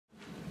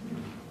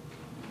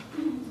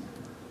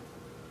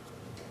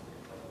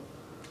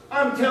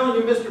I'm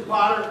telling you, Mr.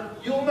 Potter,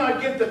 you'll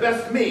not get the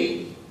best of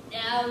me.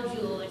 Now,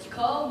 George,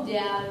 calm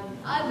down.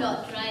 I'm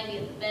not trying to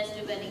get the best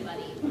of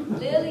anybody.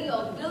 Lily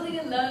or Billy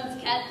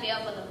alones can't pay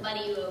up on the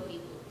money you owe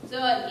people. So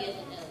I'm here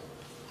to help.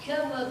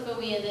 Come work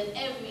for me and then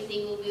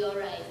everything will be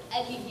alright.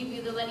 I can give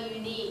you the money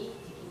you need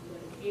to keep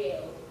you in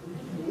jail.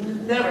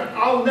 Never.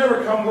 I'll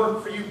never come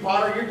work for you,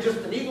 Potter. You're just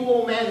an evil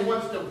old man who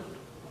wants to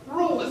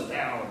rule this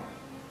town.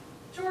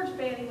 George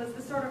Bailey was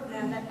the sort of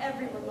man that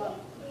everyone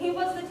loved. He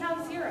was the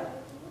town's hero.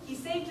 He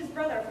saved his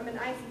brother from an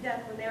icy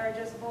death when they were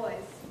just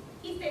boys.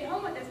 He stayed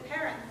home with his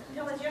parents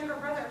until his younger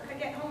brother could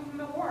get home from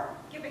the war,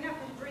 giving up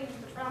his dreams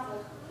to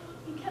travel.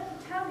 He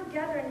kept the town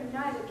together and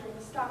united during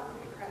the stock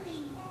market crash.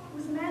 He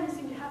was a man who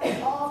seemed to have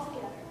it all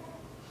together.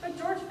 But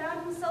George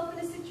found himself in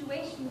a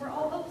situation where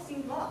all hope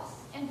seemed lost.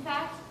 In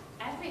fact,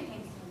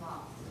 everything seemed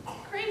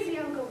lost. Crazy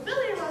Uncle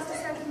Billy lost a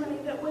set of money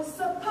that was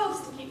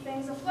supposed to keep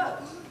things afloat.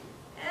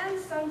 And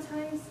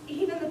sometimes,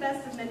 even the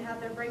best of men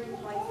have their breaking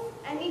points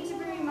and need to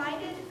be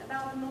reminded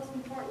about the most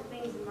important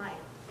things in life.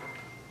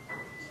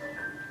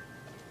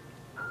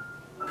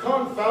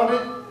 Confound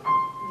it.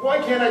 Why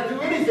can't I do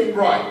anything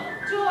right?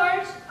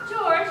 George,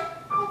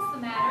 what's the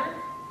matter?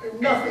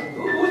 Nothing.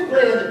 Who's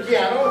playing the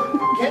piano?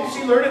 Can't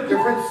she learn a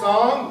different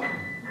song?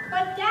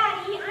 But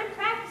Daddy, I'm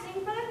practicing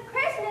for the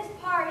Christmas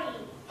party.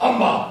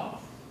 Humbug!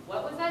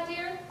 What was that,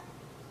 dear?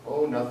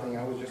 Oh, nothing.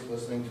 I was just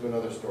listening to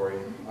another story.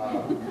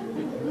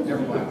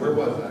 Never mind. Where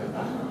was I?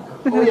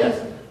 Oh,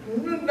 yes.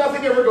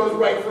 Nothing ever goes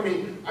right for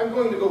me. I'm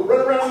going to go run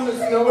around in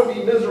the snow and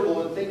be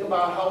miserable and think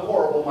about how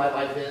horrible my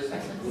life is.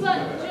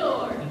 But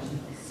George.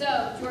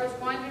 So, George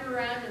wandered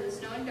around in the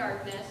snow and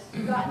darkness,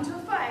 Got into a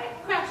fight,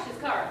 crashed his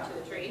car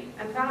into a tree.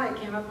 And finally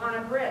came upon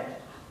a bridge.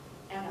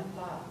 And a A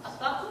thought.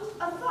 thought?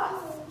 a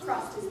thought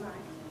crossed his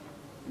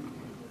mind.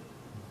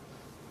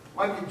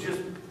 I could just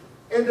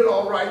end it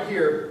all right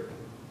here.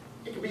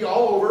 It could be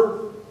all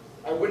over.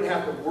 I wouldn't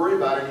have to worry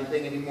about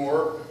anything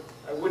anymore.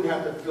 I wouldn't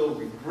have to feel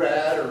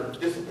regret or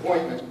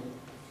disappointment.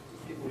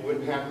 People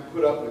wouldn't have to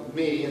put up with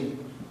me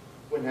and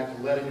wouldn't have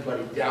to let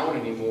anybody down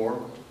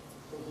anymore.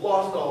 We've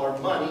lost all our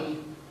money.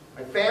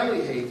 My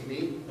family hates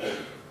me.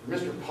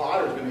 Mr.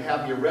 Potter's going to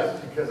have me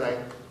arrested because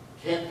I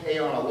can't pay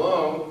on a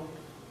loan.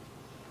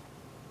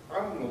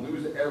 I'm going to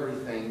lose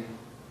everything.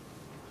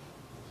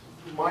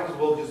 Might as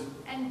well just...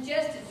 And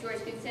just as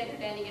George considered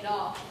ending it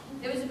all,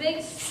 there was a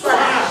big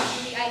splash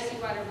in the icy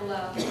water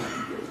below.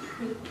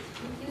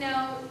 You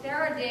know, there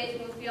are days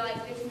when we feel like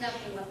there's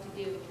nothing left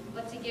to do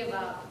but to give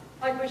up.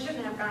 Like we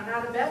shouldn't have gotten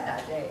out of bed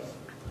that day.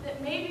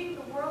 That maybe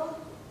the world,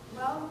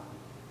 well,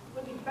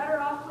 would be better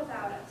off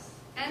without us.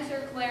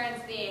 Enter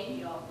Clarence the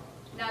angel.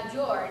 Now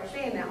George,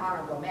 Being the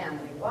honorable man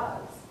that he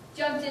was.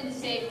 jumped in to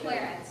save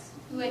Clarence,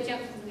 who had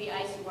jumped into the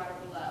icy water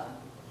below.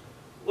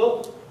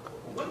 Well,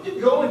 what did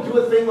you go and do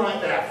a thing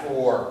like that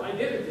for? I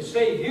did it to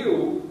save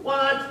you.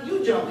 What?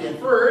 You jumped in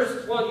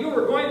first. Well, you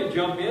were going to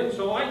jump in,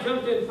 so I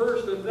jumped in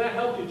first, and that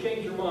helped you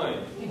change your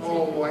mind.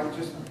 Oh, I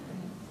just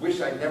wish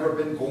I'd never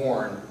been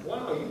born.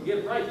 Wow, you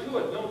get right to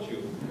it, don't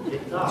you?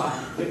 Good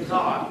talk. Good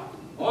talk.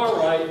 All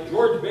right,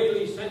 George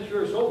Bailey, since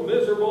you're so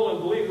miserable and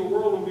believe the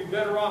world will be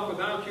better off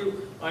without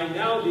you, I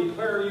now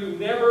declare you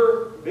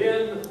never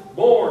been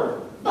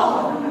born.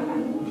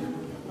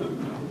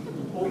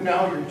 Oh,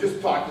 now you're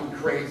just talking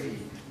crazy.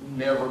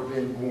 Never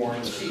been born.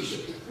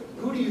 Sheesh.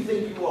 Who do you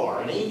think you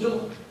are, an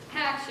angel?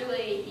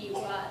 Actually, he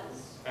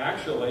was.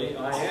 Actually,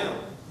 I am.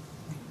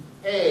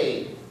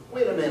 Hey,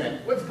 wait a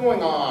minute. What's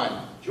going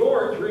on?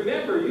 George,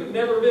 remember, you've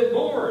never been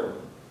born.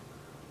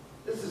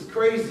 This is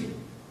crazy.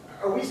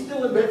 Are we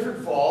still in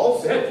Bedford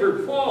Falls?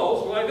 Bedford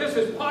Falls? Why, this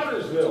is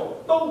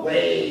Pottersville. No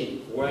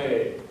way.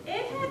 Way.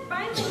 It had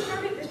finally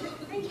started to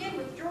sink in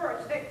with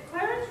George that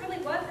Clarence really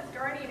was his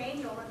guardian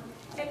angel,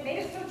 and it made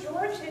it so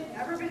George had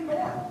never been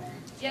born.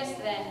 Just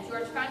then,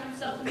 George found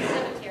himself in the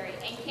cemetery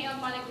and came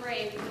upon a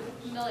grave with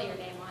a familiar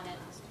name on it.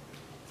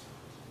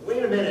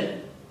 Wait a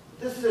minute.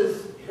 This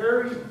is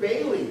Harry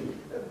Bailey.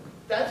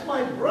 That's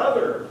my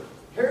brother.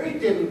 Harry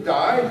didn't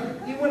die.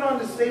 He went on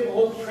to save a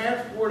whole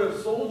transport of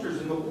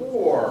soldiers in the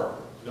war.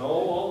 No,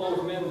 all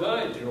those men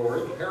died,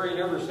 George. Harry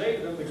never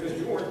saved them because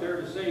you weren't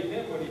there to save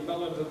him when he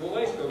fell into the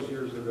lake those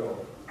years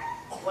ago.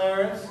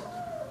 Clarence,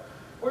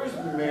 where's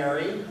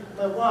Mary,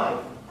 my wife?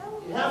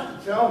 You have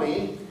to tell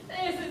me.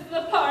 This is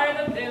the part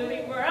of the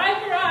movie where I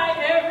cry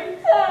every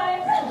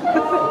time.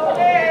 Oh,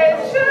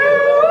 it's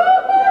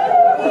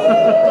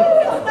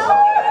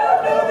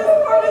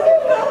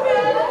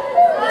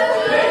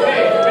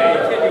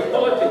Hey, can you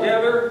pull it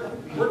together?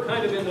 We're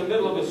kind of in the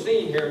middle of a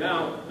scene here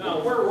now.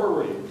 Now, where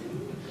were we?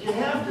 You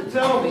have to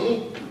tell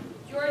me.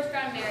 George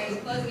found Mary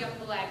closing up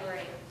the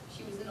library.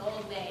 She was an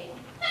old maid.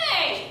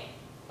 Hey!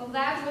 Well,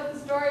 that's what the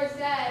story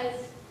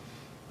says.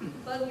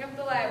 Closing up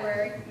the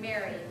library,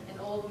 Mary, an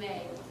old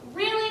maid.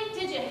 Really?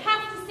 Did you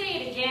have to say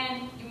it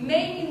again? You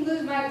made me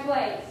lose my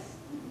place.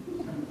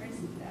 Where's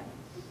that?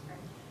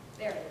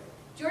 There it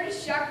is. George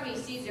is shocked when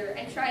he sees her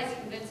and tries to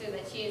convince her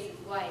that she is his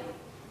wife.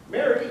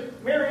 Mary,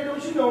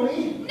 don't you know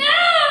me? No!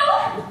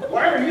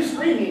 Why are you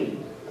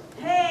screaming?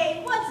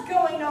 Hey, what's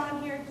going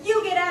on here?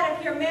 You get out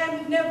of here, Mary. man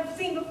we've never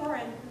seen before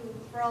and who,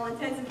 for all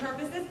intents and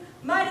purposes,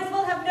 might as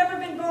well have never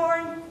been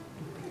born.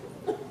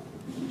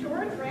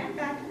 George ran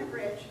back to the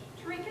bridge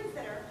to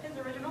reconsider his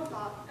original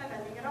thought of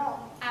ending it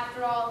all.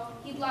 After all,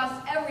 he'd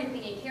lost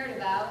everything he cared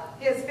about.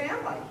 His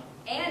family.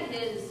 And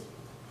his,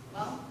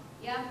 well,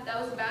 yeah,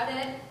 that was about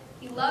it.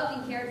 He loved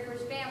and cared for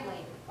his family.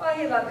 Well,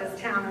 he loved his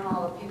town and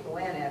all the people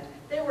in it.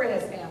 They were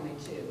his family,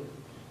 too.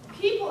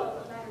 People are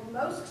what mattered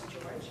most to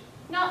George.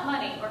 Not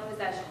money or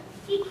possessions.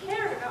 He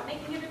cared about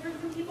making a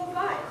difference in people's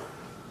lives.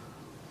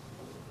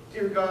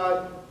 Dear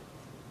God,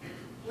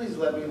 please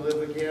let me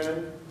live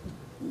again.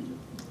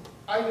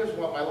 I just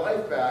want my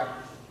life back.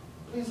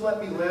 Please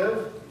let me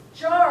live.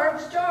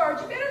 George,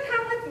 you better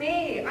come with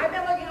me. I've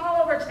been looking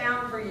all over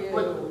town for you.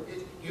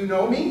 But you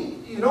know me?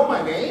 You know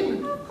my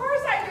name? Of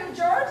course I do,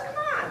 George.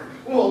 Come on.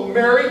 Well,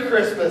 Merry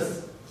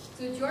Christmas.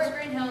 So George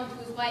ran home to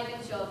his wife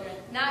and children,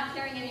 not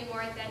caring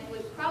anymore that he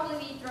would probably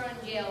be thrown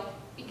in jail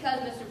because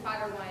Mr.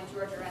 Potter wanted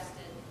George arrested.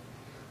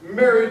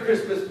 Merry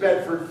Christmas,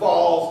 Bedford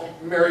Falls.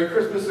 Merry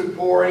Christmas,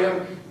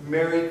 Emporium.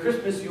 Merry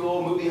Christmas, you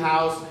old movie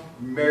house.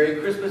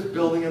 Merry Christmas,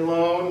 building and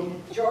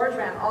loan. George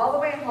ran all the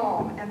way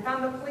home and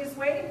found the police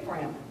waiting for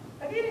him.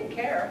 But he didn't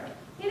care.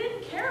 He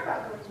didn't care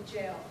about going to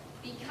jail.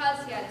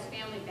 Because he had his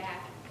family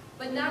back.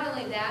 But not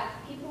only that,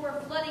 people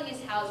were flooding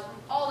his house from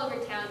all over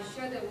town to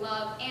show their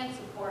love and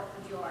support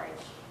for George.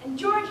 And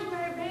George and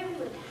Mary Bailey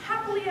lived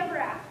happily ever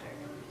after.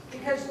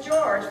 Because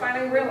George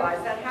finally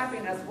realized that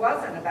happiness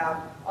wasn't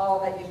about all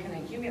that you can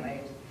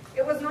accumulate.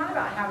 It was not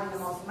about having the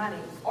most money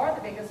or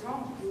the biggest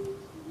home.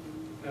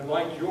 And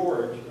like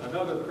George,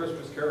 another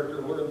Christmas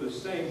character learned the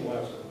same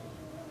lesson.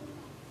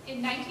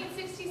 In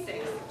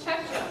 1966, Chuck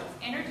Jones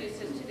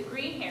introduced us to the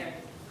green-haired,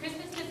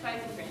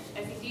 Christmas-despising Grinch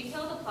as he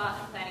detailed the plot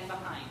and planning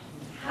behind.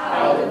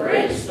 How the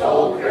Grinch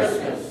Stole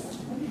Christmas.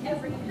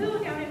 Every who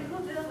down in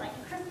Whoville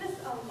liked Christmas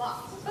a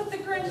lot. But the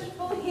Grinch,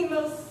 well, he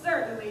most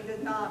certainly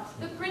did not.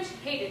 The Grinch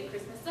hated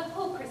Christmas the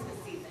whole Christmas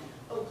season.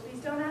 Oh,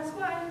 please don't ask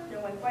why.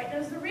 No one quite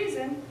knows the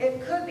reason.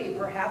 It could be,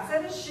 perhaps,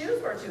 that his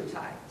shoes were too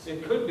tight.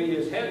 It could be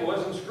his head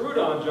wasn't screwed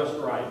on just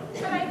right.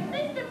 But I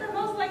think that the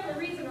most likely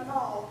reason of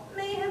all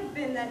May have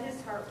been that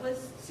his heart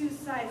was 2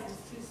 sizes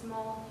too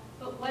small.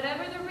 But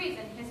whatever the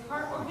reason, his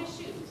heart or his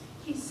shoes,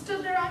 He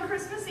stood there on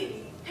Christmas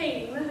Eve,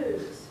 painting the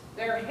Who's.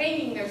 They're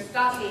hanging their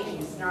stockings.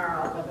 He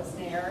snarled with a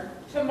sneer.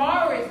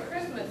 Tomorrow is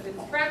Christmas.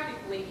 It's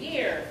practically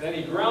here. Then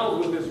he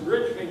growled with his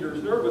Grinch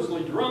fingers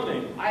nervously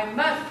drumming. I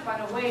must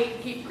find a way to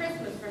keep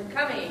Christmas from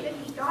coming. Then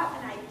he got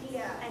an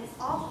idea, An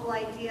awful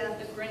idea.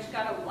 the Grinch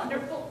got a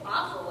wonderful,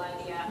 awful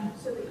idea.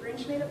 so the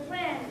Grinch made a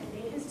plan and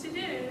made his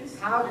to-dos.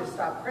 How to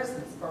stop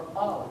Christmas for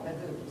all of the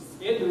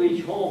Who's. Into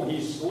each home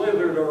he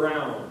slithered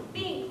around.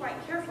 Being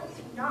quite careful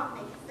to not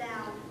make a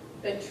sound.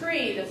 The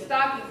tree, the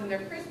stockings, and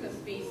their Christmas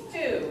feast,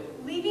 too.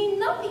 Leaving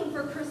nothing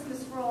for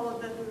Christmas for all of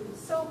the Who's.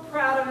 So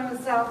proud of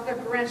himself, the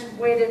Grinch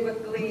waited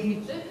with glee.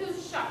 The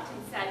Who's shocked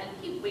and saddened.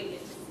 He waited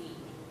to see.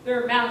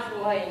 Their mouths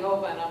will hang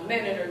open a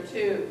minute or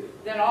two.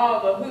 Then all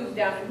the Who's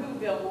down in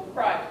Whoville will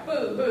cry,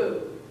 boo,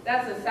 boo.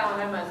 That's a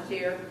sound I must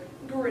hear.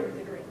 Grinned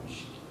the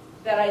Grinch.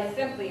 That I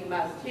simply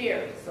must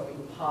hear. So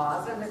he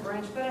paused, and the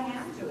Grinch put a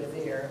hand to his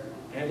ear.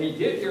 And he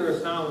did hear a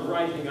sound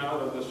rising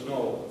out of the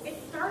snow.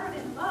 It started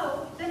in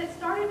low, then it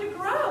started to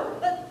grow.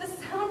 But the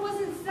sound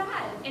wasn't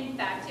sad. In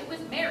fact, it was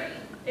merry.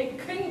 It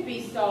couldn't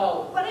be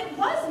so. But it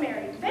was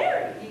merry,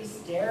 very. He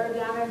stared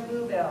down at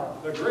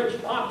Whoville. The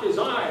Grinch popped his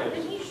eyes.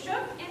 And he shook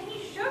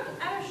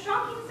at a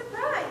shocking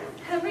surprise.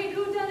 Every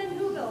Who down in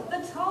Whoville,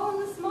 the tall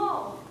and the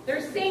small.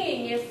 They're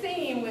singing, yes,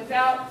 singing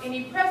without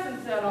any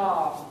presents at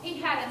all. He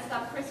hadn't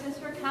stopped Christmas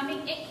from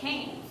coming. It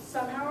came.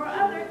 Somehow or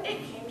other, it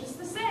came just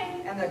the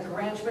same. And the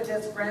Grinch, with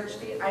his Grinch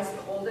feet ice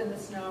cold in the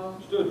snow.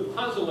 Stood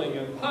puzzling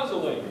and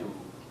puzzling.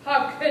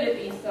 How could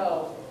it be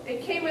so?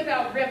 It came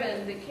without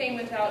ribbons, it came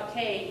without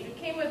tags, it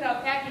came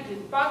without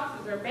packages,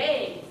 boxes, or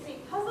bags. He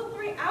puzzled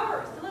 3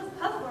 hours till his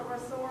puzzler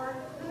was sore.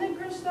 And the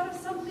Grinch thought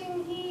of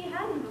something he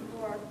hadn't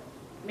before.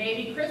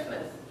 Maybe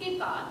Christmas, He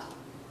thought.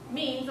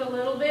 means a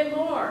little bit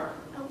more.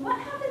 And what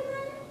happened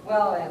then?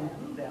 Well, in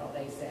Whoville,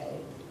 they say.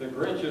 The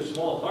Grinch's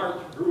small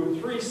heart grew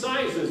 3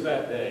 sizes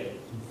that day.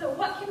 So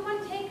what can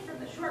one take from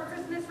the short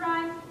Christmas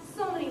rhyme?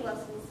 So many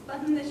lessons, but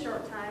in this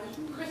short time.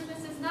 Christmas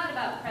is not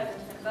about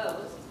presents and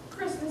bows.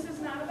 Christmas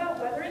is not about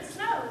whether it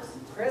snows.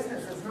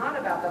 Christmas is not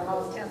about the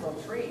most tinsel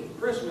tree.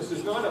 Christmas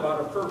is not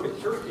about a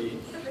perfect turkey.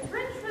 But the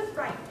Grinch was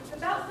right. It's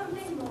about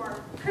something more.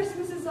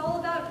 Christmas is all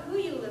about who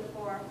you live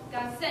for.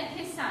 God sent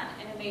his son,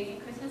 an amazing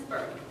Christmas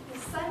bird.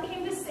 His son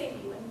came to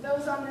save you and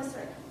those on this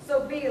earth.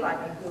 So be like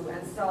a Who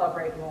and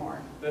celebrate more.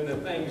 Than the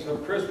things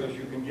of Christmas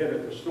you can get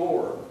at the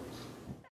store.